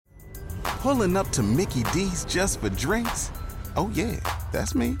Pulling up to Mickey D's just for drinks? Oh yeah,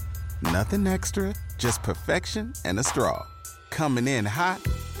 that's me. Nothing extra, just perfection and a straw. Coming in hot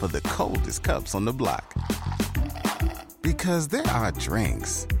for the coldest cups on the block. Because there are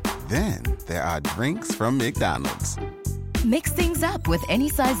drinks. Then there are drinks from McDonald's. Mix things up with any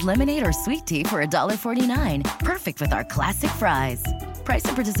size lemonade or sweet tea for $1.49. Perfect with our classic fries. Price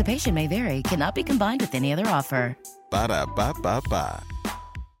and participation may vary. Cannot be combined with any other offer. Ba-da-ba-ba-ba.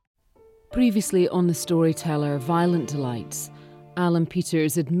 Previously on The Storyteller, Violent Delights, Alan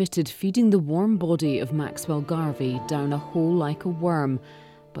Peters admitted feeding the warm body of Maxwell Garvey down a hole like a worm,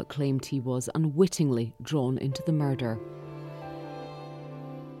 but claimed he was unwittingly drawn into the murder.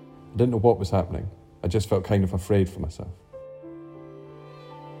 I didn't know what was happening. I just felt kind of afraid for myself.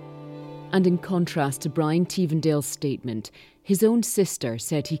 And in contrast to Brian Teavendale's statement, his own sister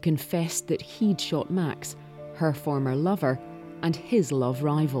said he confessed that he'd shot Max, her former lover, and his love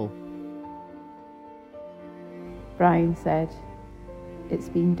rival. Brian said, "It's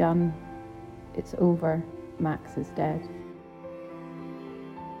been done. It's over. Max is dead."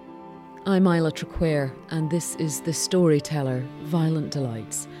 I'm Isla Traquair, and this is The Storyteller, Violent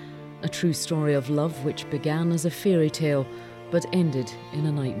Delights, a true story of love which began as a fairy tale but ended in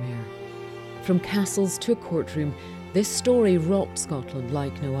a nightmare. From castles to a courtroom, this story rocked Scotland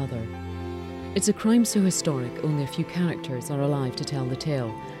like no other. It's a crime so historic only a few characters are alive to tell the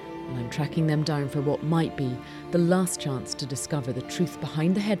tale, and I'm tracking them down for what might be the last chance to discover the truth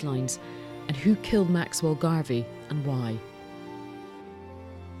behind the headlines and who killed Maxwell Garvey and why.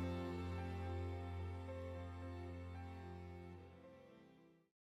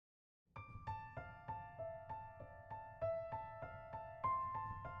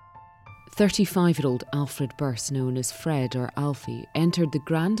 "35-year-old Alfred Birse, known as Fred or Alfie, entered the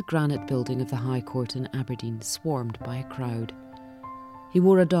grand granite building of the High Court in Aberdeen, swarmed by a crowd. He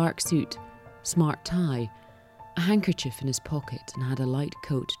wore a dark suit, smart tie, a handkerchief in his pocket, and had a light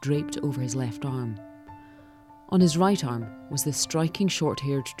coat draped over his left arm. On his right arm was the striking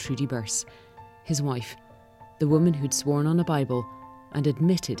short-haired Trudy Birse, his wife, the woman who'd sworn on a Bible and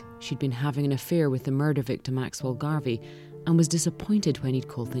admitted she'd been having an affair with the murder victim Maxwell Garvey and was disappointed when he'd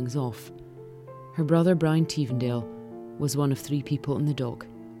called things off. Her brother Brian Teavendale was one of 3 people in the dock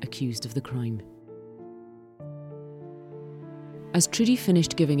accused of the crime. As Trudy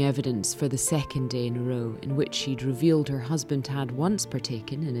finished giving evidence for the second day in a row in which she'd revealed her husband had once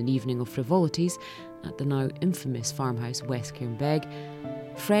partaken in an evening of frivolities at the now infamous farmhouse West Cairnbeg,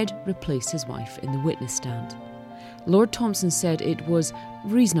 Fred replaced his wife in the witness stand. Lord Thompson said it was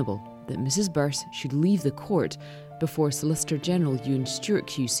reasonable that Mrs. Birse should leave the court before Solicitor General Ewan Stewart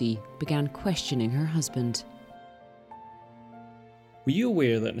QC began questioning her husband. Were you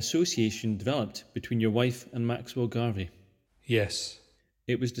aware that an association developed between your wife and Maxwell Garvey? Yes.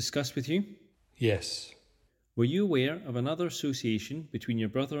 It was discussed with you? Yes. Were you aware of another association between your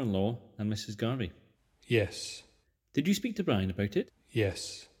brother-in-law and Mrs. Garvey? Yes. Did you speak to Brian about it?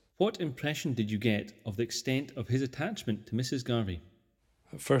 Yes. What impression did you get of the extent of his attachment to Mrs. Garvey?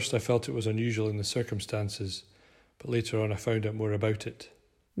 At first I felt it was unusual in the circumstances, but later on I found out more about it.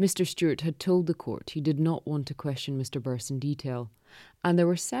 Mr. Stewart had told the court he did not want to question Mr. Birse in detail, and there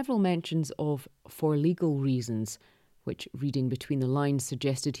were several mentions of "for legal reasons," which, reading between the lines,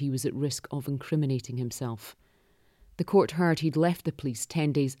 suggested he was at risk of incriminating himself. The court heard he'd left the police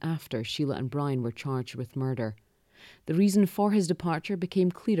 10 days after Sheila and Brian were charged with murder. The reason for his departure became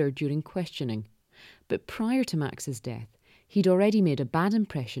clearer during questioning, but prior to Max's death, he'd already made a bad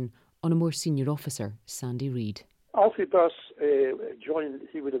impression on a more senior officer, Sandy Reid. Alfred Birse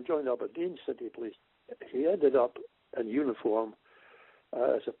he would have joined Aberdeen City Police. He ended up in uniform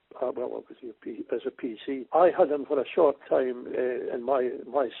as a PC. I had him for a short time in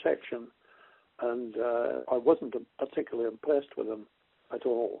my section, and I wasn't particularly impressed with him at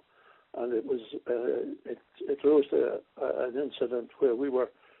all. And it rose to an incident where we went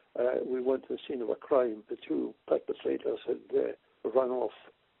to the scene of a crime. The 2 perpetrators had run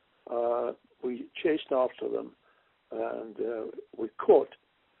off. We chased after them, and we caught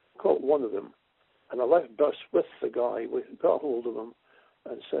one of them. And I left Birse with the guy. We got hold of him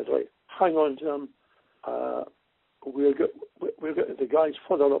and said, "Right, hang on to him. We'll get the guys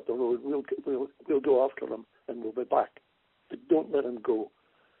further up the road. We'll go after them, and we'll be back. But don't let him go."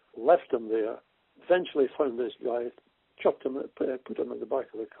 Left him there. Eventually found this guy, chopped him, put him in the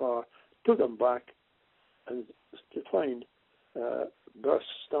back of the car, took him back, and to find Birse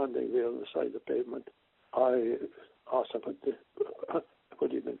standing there on the side of the pavement. I asked him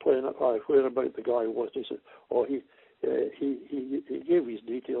what he'd been playing at, where about the guy was. He said, "Oh, he gave his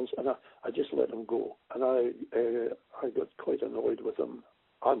details, and I just let him go." And I got quite annoyed with him.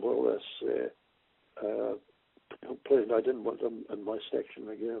 I'm more or less complaining I didn't want them in my section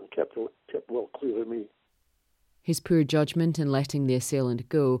again. Kept well clear of me. His poor judgment in letting the assailant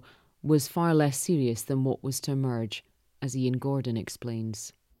go was far less serious than what was to emerge, as Ian Gordon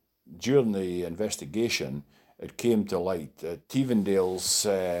explains. During the investigation, it came to light that Tevendale's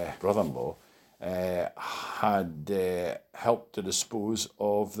brother-in-law had helped to dispose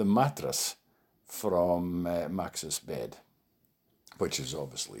of the mattress from Max's bed, which is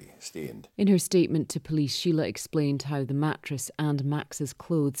obviously stained. In her statement to police, Sheila explained how the mattress and Max's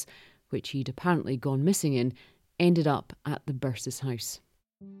clothes, which he'd apparently gone missing in, ended up at the Birse's house.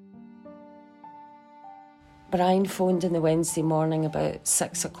 Brian phoned in the Wednesday morning about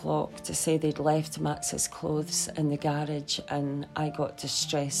 6 o'clock to say they'd left Max's clothes in the garage, and I got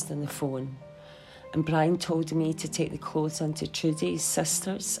distressed on the phone. And Brian told me to take the clothes into Trudy's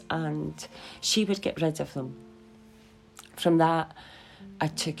sister's and she would get rid of them. From that, I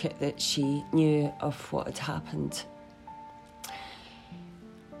took it that she knew of what had happened.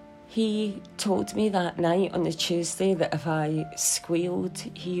 He told me that night on the Tuesday that if I squealed,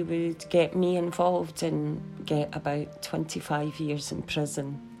 he would get me involved and get about 25 years in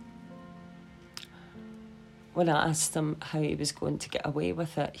prison. When I asked him how he was going to get away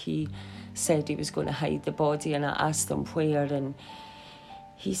with it, he said he was going to hide the body, and I asked him where, and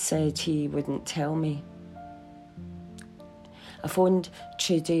he said he wouldn't tell me. I phoned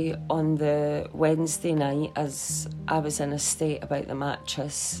Trudy on the Wednesday night as I was in a state about the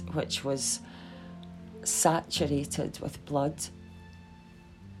mattress, which was saturated with blood.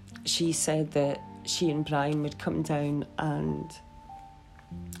 She said that she and Brian would come down and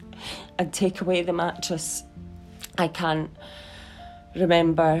take away the mattress. I can't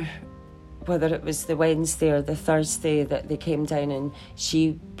remember whether it was the Wednesday or the Thursday that they came down, and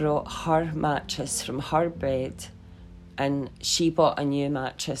she brought her mattress from her bed. And she bought a new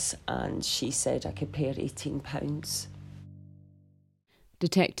mattress and she said I could pay her £18.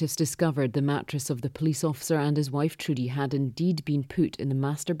 Detectives discovered the mattress of the police officer and his wife Trudy had indeed been put in the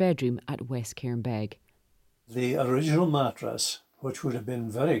master bedroom at West Cairnbeg. The original mattress, which would have been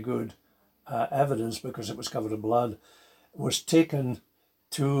very good evidence because it was covered in blood, was taken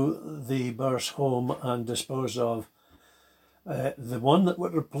to the Birse home and disposed of. The one that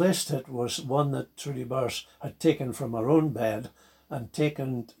replaced it was one that Trudy Birse had taken from her own bed and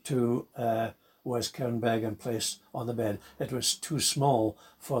taken to West Cairnbeg and placed on the bed. It was too small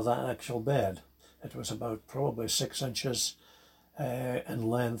for that actual bed. It was about probably 6 inches in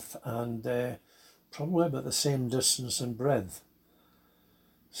length and probably about the same distance in breadth.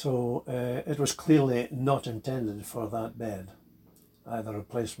 So it was clearly not intended for that bed, the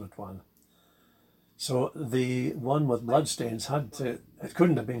replacement one. So the one with bloodstains it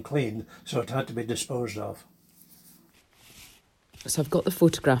couldn't have been cleaned, so it had to be disposed of. So I've got the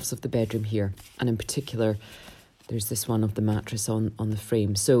photographs of the bedroom here, and in particular, there's this one of the mattress on the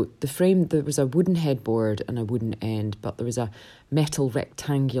frame. So the frame, there was a wooden headboard and a wooden end, but there was a metal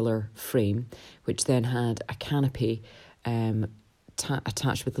rectangular frame, which then had a canopy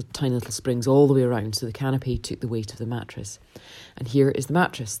attached with the tiny little springs all the way around, so the canopy took the weight of the mattress. And here is the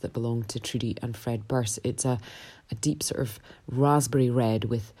mattress that belonged to Trudy and Fred Birse. It's a deep sort of raspberry red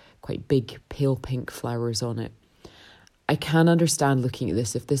with quite big pale pink flowers on it. I can understand looking at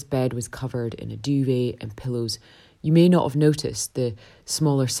this, if this bed was covered in a duvet and pillows, you may not have noticed the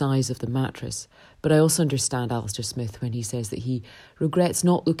smaller size of the mattress, but I also understand Alistair Smith when he says that he regrets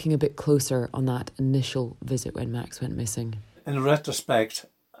not looking a bit closer on that initial visit when Max went missing. In retrospect,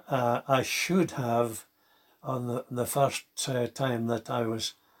 I should have, on the first time that I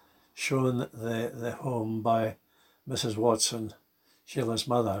was shown the home by Mrs. Watson, Sheila's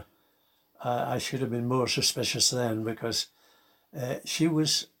mother, I should have been more suspicious then, because she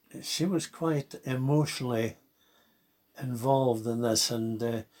was quite emotionally involved in this,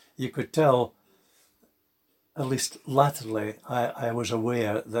 and you could tell, at least latterly, I was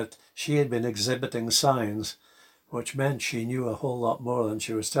aware that she had been exhibiting signs which meant she knew a whole lot more than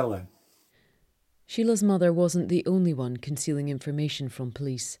she was telling. Sheila's mother wasn't the only one concealing information from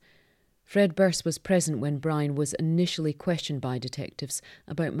police. Fred Birse was present when Brian was initially questioned by detectives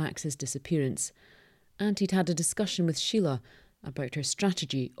about Max's disappearance, and he'd had a discussion with Sheila about her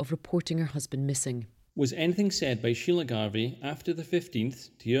strategy of reporting her husband missing. Was anything said by Sheila Garvey after the 15th,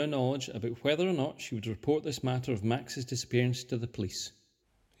 to your knowledge, about whether or not she would report this matter of Max's disappearance to the police?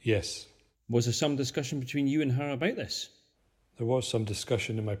 Yes. Was there some discussion between you and her about this? There was some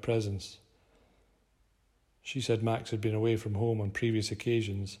discussion in my presence. She said Max had been away from home on previous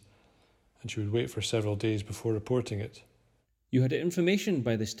occasions, and she would wait for several days before reporting it. You had information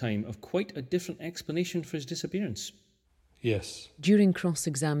by this time of quite a different explanation for his disappearance. Yes. During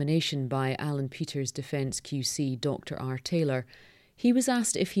cross-examination by Alan Peters' defence QC, Dr. R. Taylor, he was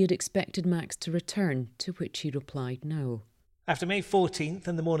asked if he had expected Max to return, to which he replied no. After May 14th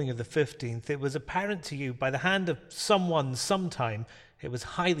and the morning of the 15th, it was apparent to you by the hand of someone sometime it was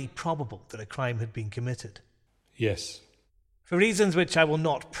highly probable that a crime had been committed. Yes. For reasons which I will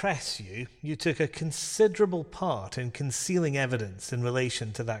not press you, you took a considerable part in concealing evidence in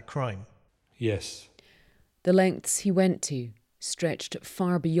relation to that crime. Yes. The lengths he went to stretched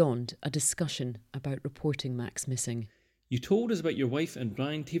far beyond a discussion about reporting Max missing. You told us about your wife and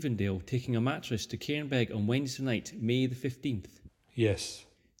Brian Tivendale taking a mattress to Cairnbeg on Wednesday night, May the 15th. Yes.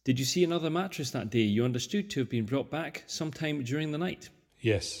 Did you see another mattress that day you understood to have been brought back sometime during the night?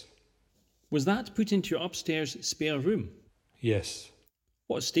 Yes. Was that put into your upstairs spare room? Yes.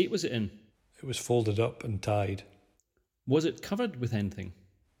 What state was it in? It was folded up and tied. Was it covered with anything?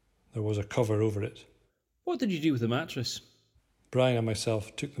 There was a cover over it. What did you do with the mattress? Brian and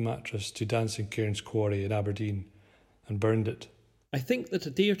myself took the mattress to Dancing Cairns Quarry in Aberdeen and burned it. I think that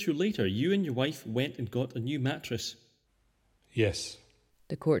a day or two later you and your wife went and got a new mattress. Yes.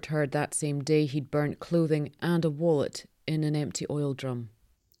 The court heard that same day he'd burnt clothing and a wallet in an empty oil drum.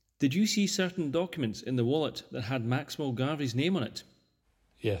 Did you see certain documents in the wallet that had Maxwell Garvey's name on it?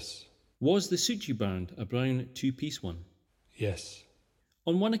 Yes. Was the suit you burned a brown two-piece one? Yes.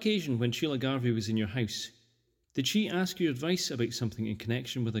 On one occasion when Sheila Garvey was in your house, did she ask your advice about something in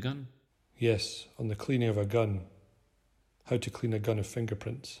connection with a gun? Yes, on the cleaning of a gun. How to clean a gun of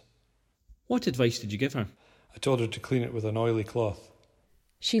fingerprints. What advice did you give her? I told her to clean it with an oily cloth.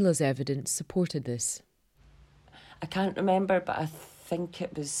 Sheila's evidence supported this. I can't remember, but I think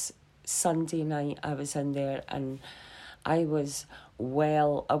it was Sunday night I was in there, and I was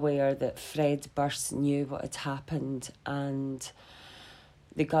well aware that Fred Birse knew what had happened, and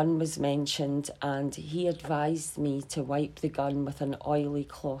the gun was mentioned, and he advised me to wipe the gun with an oily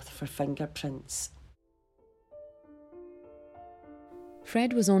cloth for fingerprints.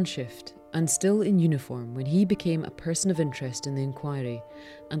 Fred was on shift and still in uniform when he became a person of interest in the inquiry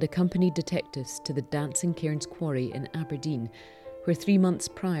and accompanied detectives to the Dancing Cairns Quarry in Aberdeen, where 3 months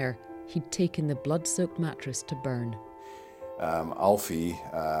prior he'd taken the blood-soaked mattress to burn. Alfie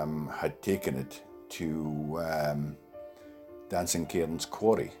had taken it to Dancing Cairns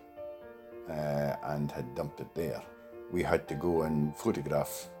Quarry and had dumped it there. We had to go and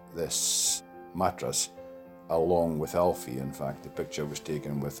photograph this mattress along with Alfie. In fact, the picture was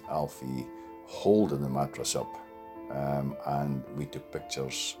taken with Alfie holding the mattress up, and we took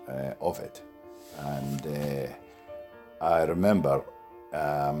pictures of it. And I remember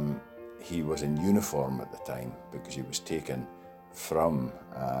he was in uniform at the time because he was taken from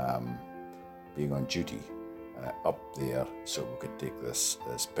being on duty up there so we could take this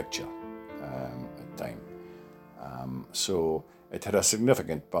picture at the time. So it had a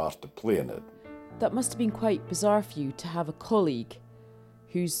significant part to play in it. That must have been quite bizarre for you to have a colleague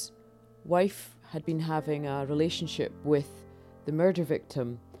whose wife had been having a relationship with the murder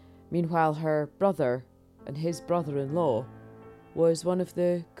victim. Meanwhile, her brother and his brother-in-law was one of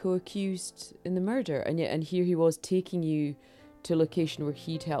the co-accused in the murder. And here he was taking you to a location where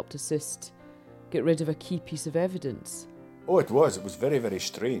he'd helped assist get rid of a key piece of evidence. Oh, it was very, very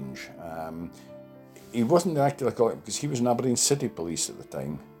strange. He wasn't actually a colleague because he was in Aberdeen City Police at the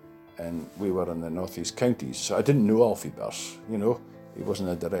time, and we were in the North East Counties, so I didn't know Alfie Birse, you know. He wasn't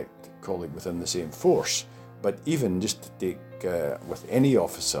a direct colleague within the same force, but even just to take, with any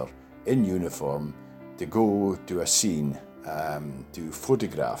officer in uniform, to go to a scene, to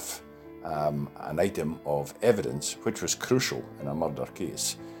photograph an item of evidence, which was crucial in a murder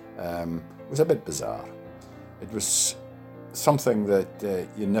case, was a bit bizarre. It was something that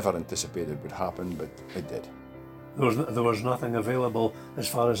you never anticipated would happen, but it did. There was nothing available as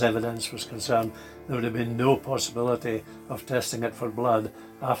far as evidence was concerned. There would have been no possibility of testing it for blood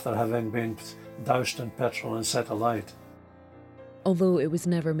after having been doused in petrol and set alight. Although it was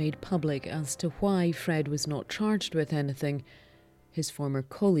never made public as to why Fred was not charged with anything, his former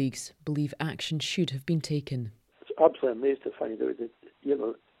colleagues believe action should have been taken. It's absolutely amazed to find out that, you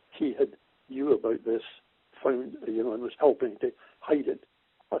know, he had knew about this, found, you know, and was helping to hide it.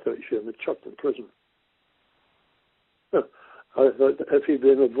 I thought he should have been chucked in prison. I thought if he'd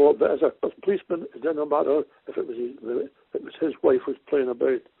been involved, but as a policeman, it didn't matter if it was his wife was playing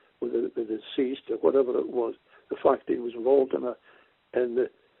about with the deceased or whatever it was. The fact that he was involved in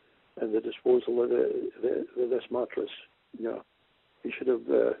the disposal of this mattress, you know, he should have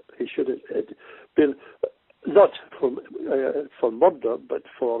been not for murder, but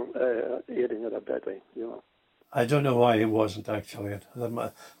for aiding and abetting, you know. I don't know why he wasn't actually.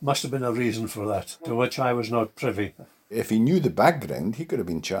 There must have been a reason for that, to which I was not privy. If he knew the background, he could have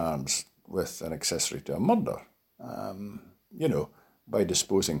been charged with an accessory to a murder, by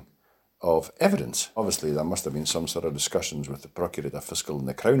disposing of evidence. Obviously, there must have been some sort of discussions with the Procurator Fiscal in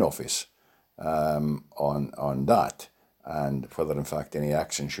the Crown Office on that, and whether in fact any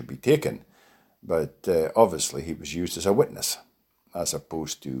action should be taken. But obviously he was used as a witness as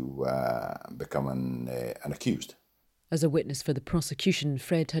opposed to becoming an accused. As a witness for the prosecution,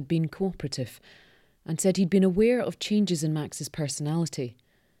 Fred had been cooperative and said he'd been aware of changes in Max's personality,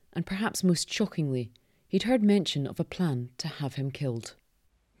 and perhaps most shockingly, he'd heard mention of a plan to have him killed.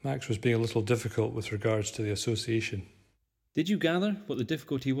 Max was being a little difficult with regards to the association. Did you gather what the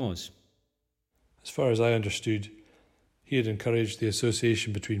difficulty was? As far as I understood, he had encouraged the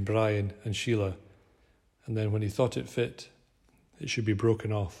association between Brian and Sheila, and then when he thought it fit, it should be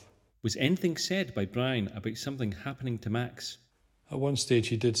broken off. Was anything said by Brian about something happening to Max? At one stage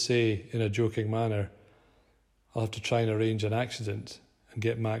he did say, in a joking manner, "I'll have to try and arrange an accident and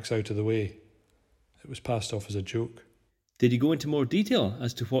get Max out of the way." It was passed off as a joke. Did he go into more detail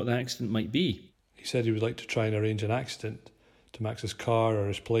as to what the accident might be? He said he would like to try and arrange an accident to Max's car or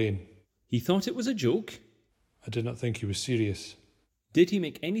his plane. He thought it was a joke? I did not think he was serious. Did he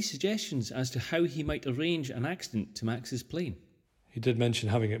make any suggestions as to how he might arrange an accident to Max's plane? He did mention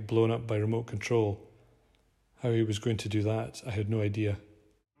having it blown up by remote control. How he was going to do that, I had no idea.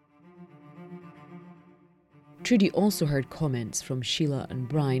 Trudy also heard comments from Sheila and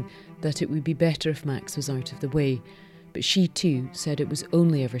Brian that it would be better if Max was out of the way, but she too said it was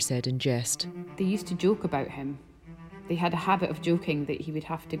only ever said in jest. They used to joke about him. They had a habit of joking that he would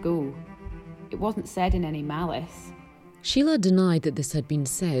have to go. It wasn't said in any malice. Sheila denied that this had been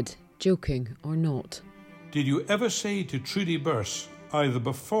said, joking or not. Did you ever say to Trudy Birse, either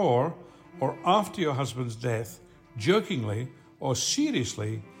before or after your husband's death, jokingly or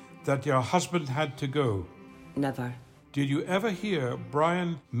seriously, that your husband had to go? Never. Did you ever hear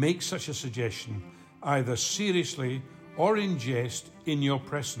Brian make such a suggestion, either seriously or in jest, in your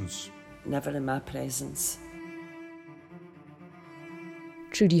presence? Never in my presence.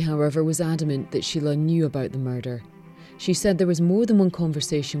 Trudy, however, was adamant that Sheila knew about the murder. She said there was more than one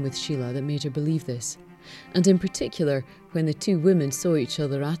conversation with Sheila that made her believe this, and in particular when the two women saw each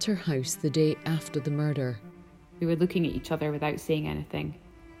other at her house the day after the murder. We were looking at each other without saying anything.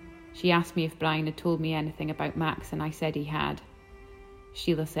 She asked me if Brian had told me anything about Max, and I said he had.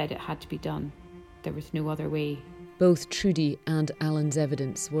 Sheila said it had to be done. There was no other way. Both Trudy and Alan's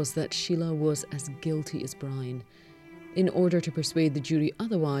evidence was that Sheila was as guilty as Brian. In order to persuade the jury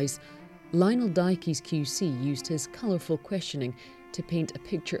otherwise, Lionel Dykey's QC used his colourful questioning to paint a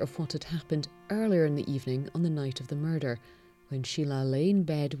picture of what had happened earlier in the evening on the night of the murder, when Sheila lay in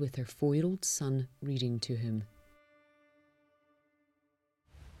bed with her 4-year-old son reading to him.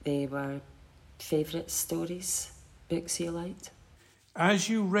 They were favourite stories, books he liked. As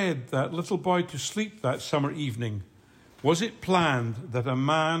you read that little boy to sleep that summer evening, was it planned that a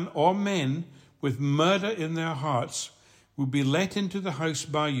man or men with murder in their hearts would be let into the house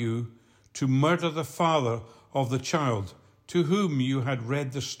by you to murder the father of the child to whom you had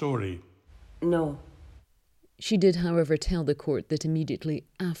read the story? No. She did, however, tell the court that immediately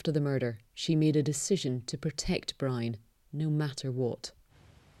after the murder, she made a decision to protect Brian, no matter what.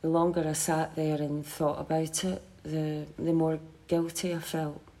 The longer I sat there and thought about it, the more guilty I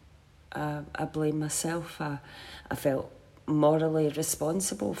felt. I blamed myself. I felt morally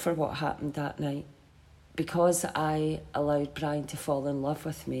responsible for what happened that night. Because I allowed Brian to fall in love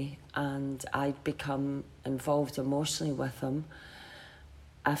with me and I'd become involved emotionally with him,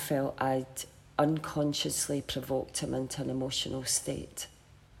 I felt I'd unconsciously provoked him into an emotional state.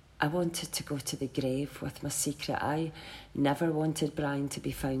 I wanted to go to the grave with my secret. I never wanted Brian to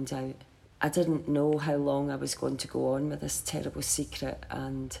be found out. I didn't know how long I was going to go on with this terrible secret,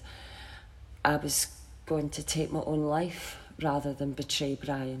 and I was going to take my own life rather than betray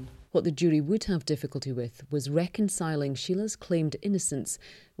Brian. What the jury would have difficulty with was reconciling Sheila's claimed innocence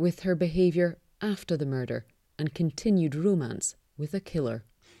with her behaviour after the murder and continued romance with a killer.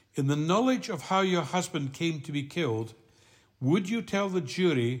 In the knowledge of how your husband came to be killed, would you tell the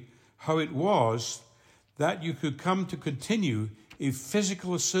jury how it was that you could come to continue a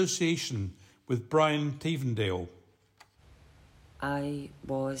physical association with Brian Tavendale? I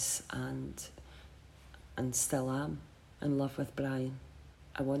was and still am in love with Brian.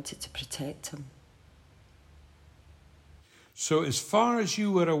 I wanted to protect him. So as far as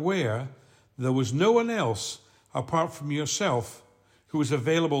you were aware, there was no one else apart from yourself who was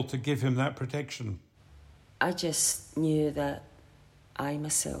available to give him that protection? I just knew that I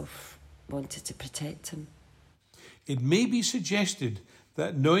myself wanted to protect him. It may be suggested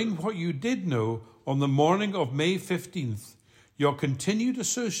that knowing what you did know on the morning of May 15th, your continued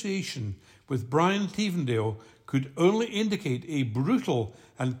association with Brian Tievendale could only indicate a brutal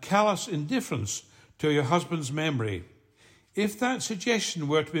and callous indifference to your husband's memory. If that suggestion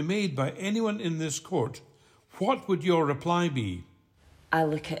were to be made by anyone in this court, what would your reply be? I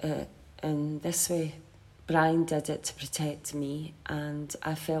look at it in this way. Brian did it to protect me, and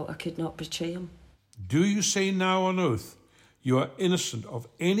I felt I could not betray him. Do you say now on oath you are innocent of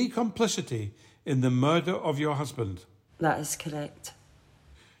any complicity in the murder of your husband? That is correct.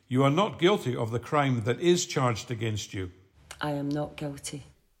 You are not guilty of the crime that is charged against you? I am not guilty.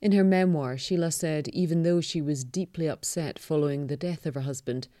 In her memoir, Sheila said even though she was deeply upset following the death of her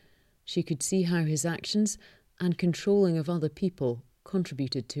husband, she could see how his actions and controlling of other people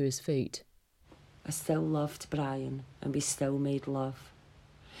contributed to his fate. I still loved Brian, and we still made love.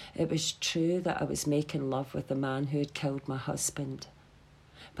 It was true that I was making love with the man who had killed my husband.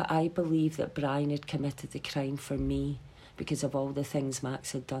 But I believe that Brian had committed the crime for me because of all the things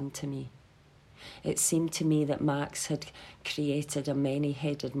Max had done to me. It seemed to me that Max had created a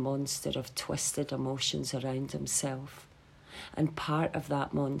many-headed monster of twisted emotions around himself. And part of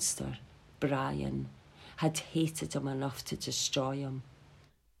that monster, Brian, had hated him enough to destroy him.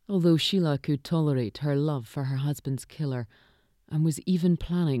 Although Sheila could tolerate her love for her husband's killer and was even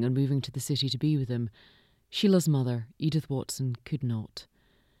planning on moving to the city to be with him, Sheila's mother, Edith Watson, could not.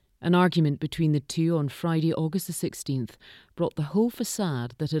 An argument between the two on Friday, August the 16th, brought the whole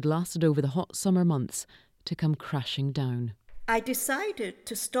facade that had lasted over the hot summer months to come crashing down. I decided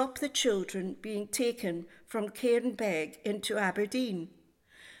to stop the children being taken from Cairnbeg into Aberdeen.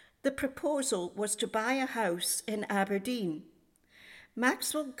 The proposal was to buy a house in Aberdeen.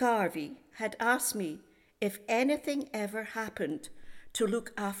 Maxwell Garvey had asked me if anything ever happened to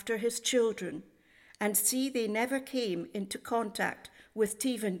look after his children and see they never came into contact with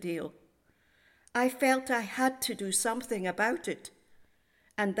Tievendale. I felt I had to do something about it,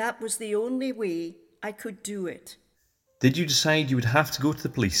 and that was the only way I could do it. Did you decide you would have to go to the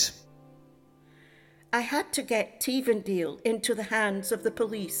police? I had to get Tievendale into the hands of the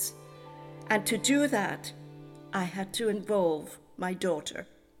police, and to do that, I had to involve my daughter.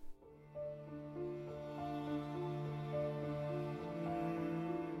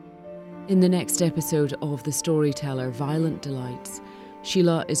 In the next episode of The Storyteller, Violent Delights,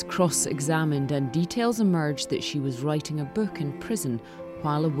 Sheila is cross-examined and details emerge that she was writing a book in prison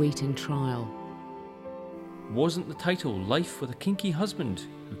while awaiting trial. Wasn't the title Life with a Kinky Husband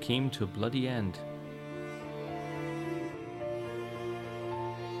Who Came to a Bloody End?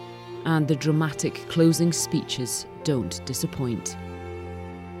 And the dramatic closing speeches don't disappoint.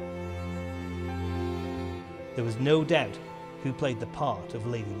 There was no doubt who played the part of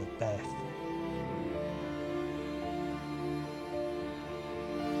Lady Macbeth.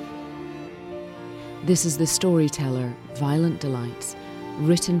 This is The Storyteller, Violent Delights,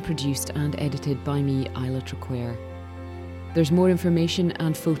 written, produced and edited by me, Isla Traquair. There's more information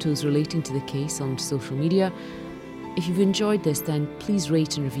and photos relating to the case on social media. If you've enjoyed this, then please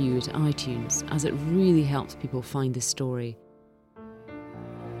rate and review it at iTunes, as it really helps people find this story.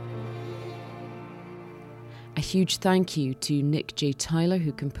 A huge thank you to Nick J. Tyler,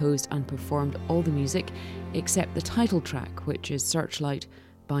 who composed and performed all the music, except the title track, which is Searchlight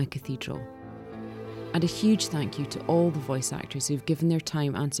by Cathedral. And a huge thank you to all the voice actors who've given their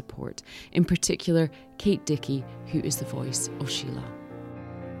time and support, in particular Kate Dickey, who is the voice of Sheila.